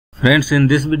Friends, in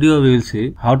this video we will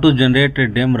see how to generate a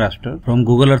DEM raster from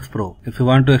Google Earth Pro. If you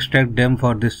want to extract DEM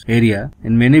for this area,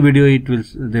 in many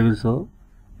videos they will show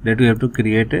that you have to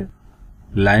create a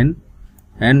line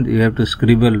and you have to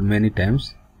scribble many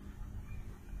times.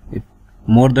 If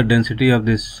more the density of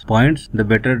these points, the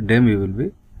better DEM you will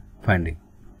be finding.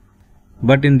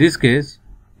 But in this case,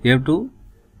 you have to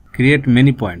create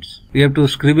many points. You have to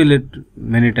scribble it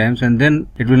many times and then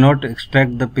it will not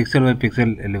extract the pixel by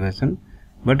pixel elevation,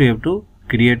 but you have to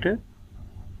create a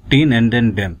tin and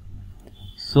then DEM.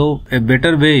 So a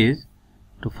better way is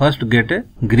to first get a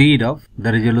grid of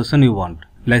the resolution you want.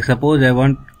 Like suppose I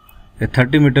want a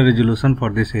 30-meter resolution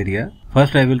for this area.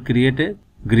 First I will create a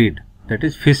grid, that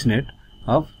is fishnet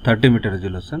of 30-meter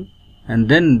resolution, and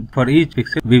then for each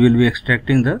pixel we will be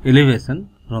extracting the elevation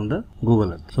from the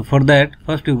Google Earth. So for that,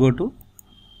 first you go to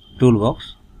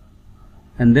toolbox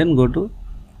and then go to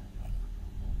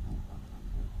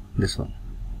this one,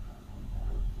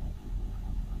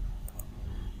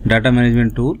 data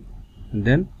management tool, and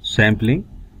then sampling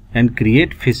and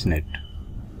create fishnet.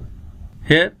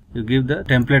 Here you give the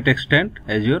template extent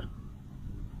as your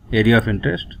area of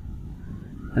interest,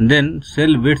 and then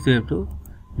cell width you have to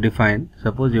define.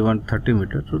 Suppose you want 30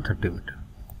 meter to 30 meter.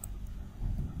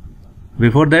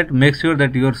 Before that, make sure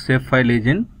that your shape file is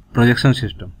in projection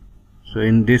system. So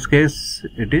in this case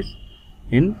it is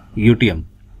in UTM.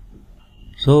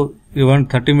 So you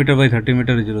want 30 meter by 30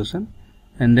 meter resolution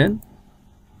and then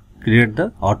create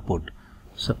the output.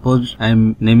 Suppose I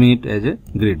am naming it as a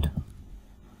grid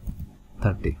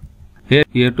 30. Here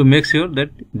you have to make sure that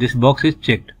this box is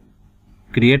checked,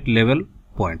 create level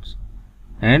points,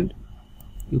 and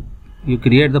you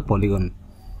create the polygon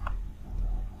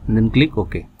and then click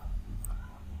OK.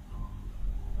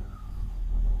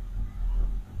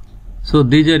 So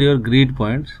these are your grid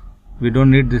points. We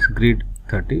don't need this grid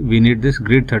 30, we need this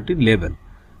grid 30 label.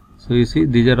 So you see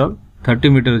these are all 30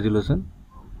 meter resolution,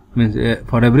 means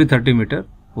for every 30 meter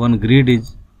one grid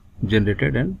is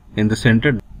generated and in the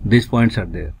center these points are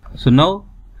there. So now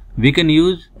we can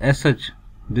use as such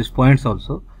these points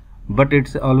also, but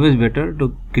it's always better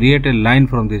to create a line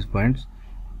from these points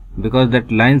because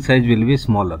that line size will be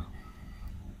smaller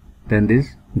than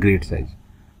this grid size.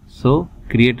 So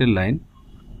create a line.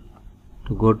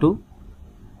 To go to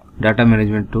data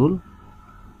management tool,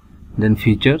 then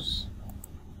features,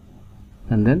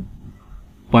 and then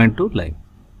point to line.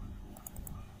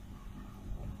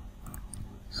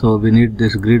 So we need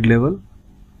this grid level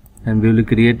and we will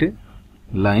create a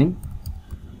line,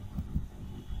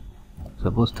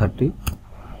 suppose 30,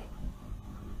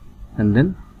 and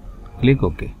then click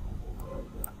OK.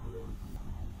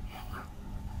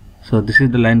 So this is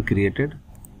the line created.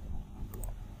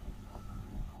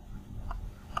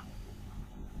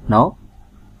 Now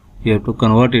you have to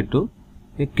convert it to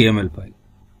a Kml file.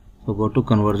 So go to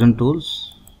conversion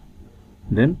tools,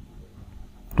 then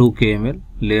to Kml,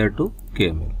 layer to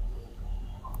Kml.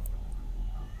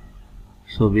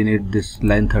 So we need this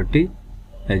line 30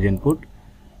 as input,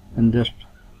 and just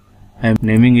I am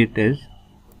naming it as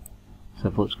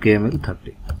suppose Kml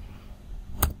 30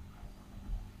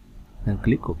 and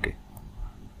click OK.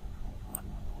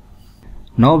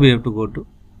 Now we have to go to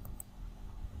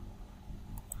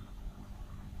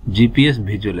GPS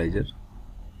visualizer.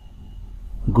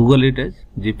 Google it as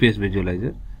GPS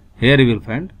visualizer. Here you will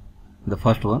find the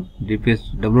first one,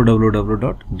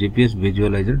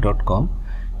 www.gpsvisualizer.com.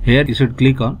 Here you should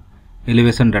click on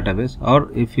elevation database, or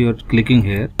if you are clicking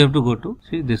here, you have to go to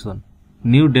see this one,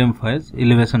 new DEM files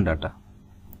elevation data.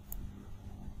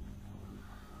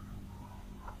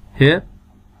 Here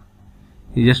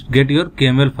you just get your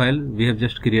Kml file we have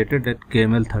just created, at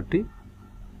Kml 30,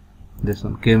 this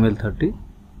one Kml 30,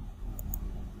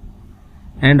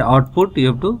 and output you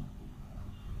have to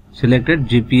select a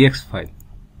GPX file,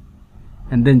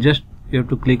 and then just you have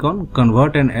to click on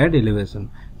convert and add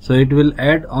elevation. So it will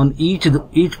add on each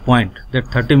point, that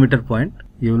 30 meter point,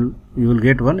 you will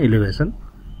get one elevation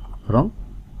from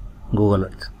Google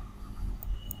Earth.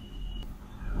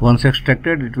 Once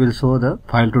extracted, it will show the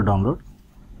file to download.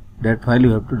 That file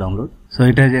you have to download. So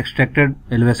it has extracted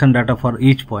elevation data for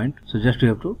each point. So just you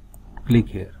have to click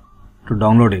here to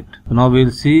download it. So now we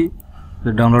will see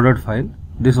the downloaded file.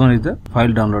 This one is the file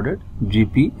downloaded,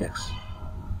 GPX.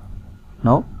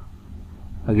 Now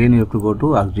again you have to go to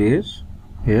ArcGIS.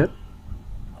 Here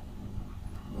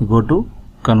you go to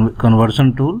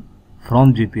conversion tool,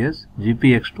 from GPX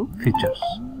to features.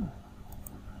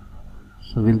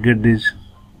 So we'll get this.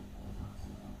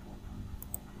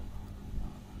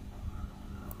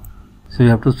 So you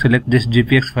have to select this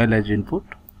GPX file as input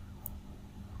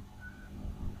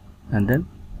and then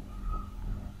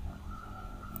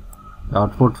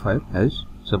output file as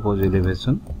suppose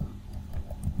elevation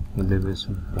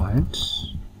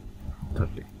points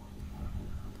 30.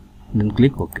 Then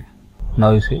click OK.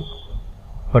 Now you see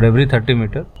for every 30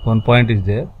 meter one point is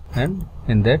there, and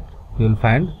in that you will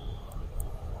find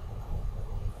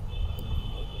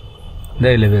the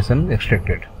elevation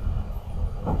extracted.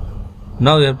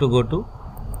 Now you have to go to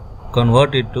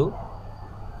convert it to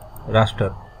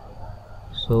raster.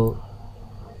 So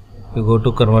you go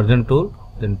to conversion tool,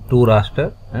 then to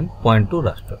raster and point to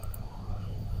raster.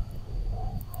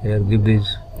 Here give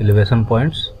these elevation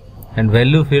points, and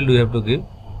value field you have to give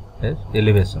as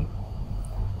elevation.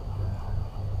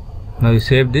 Now you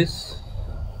save this,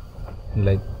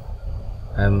 like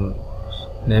I am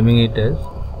naming it as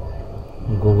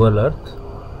Google Earth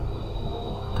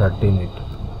 30 meter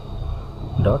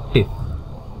dot tip.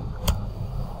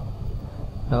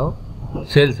 Now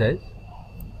cell size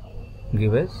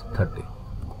give as 30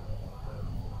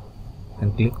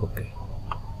 and click OK.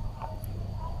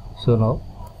 So now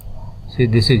see,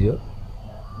 this is your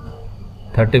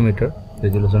 30 meter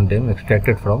resolution DEM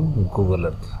extracted from Google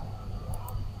Earth.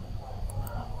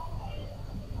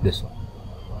 This one.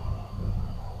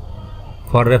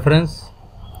 For reference,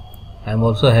 I am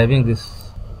also having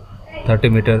this 30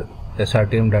 meter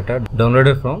SRTM data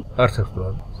downloaded from Earth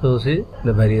Explorer. So see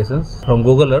the variations. From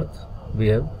Google Earth we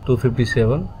have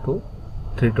 257 to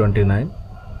 329,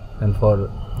 and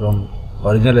from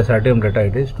original SRTM data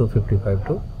it is 255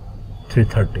 to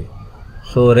 330.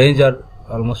 So range are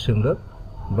almost similar,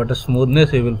 but a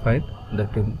smoothness you will find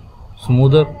that in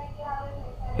smoother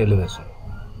elevation.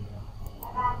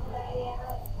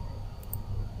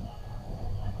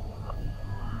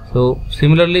 So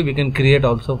similarly we can create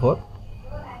also for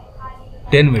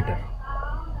 10 meter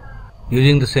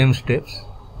using the same steps.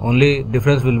 Only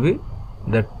difference will be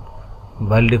that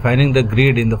while defining the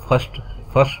grid in the first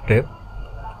step,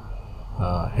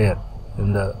 here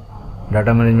in the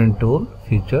data management tool,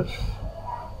 features,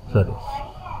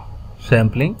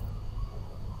 sampling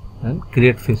and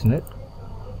create fishnet,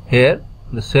 here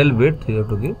the cell width you have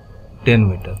to give 10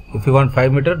 meter. If you want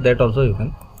 5 meter, that also you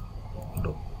can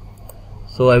do.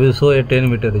 So I will show a 10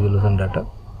 meter resolution data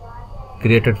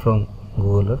created from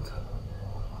Google Earth.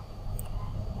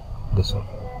 This one.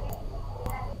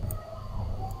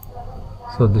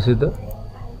 So this is the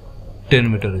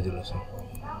 10 meter resolution.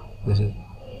 This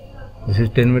is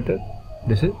 10 meter.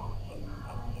 This is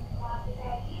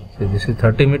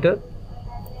 30 meter.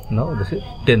 Now this is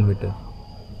 10 meter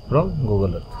from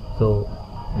Google Earth. So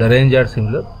the range are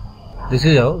similar. This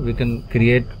is how we can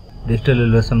create digital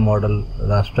elevation model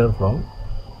raster from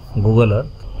Google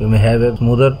Earth. You may have a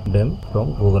smoother DEM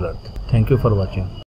from Google Earth. Thank you for watching.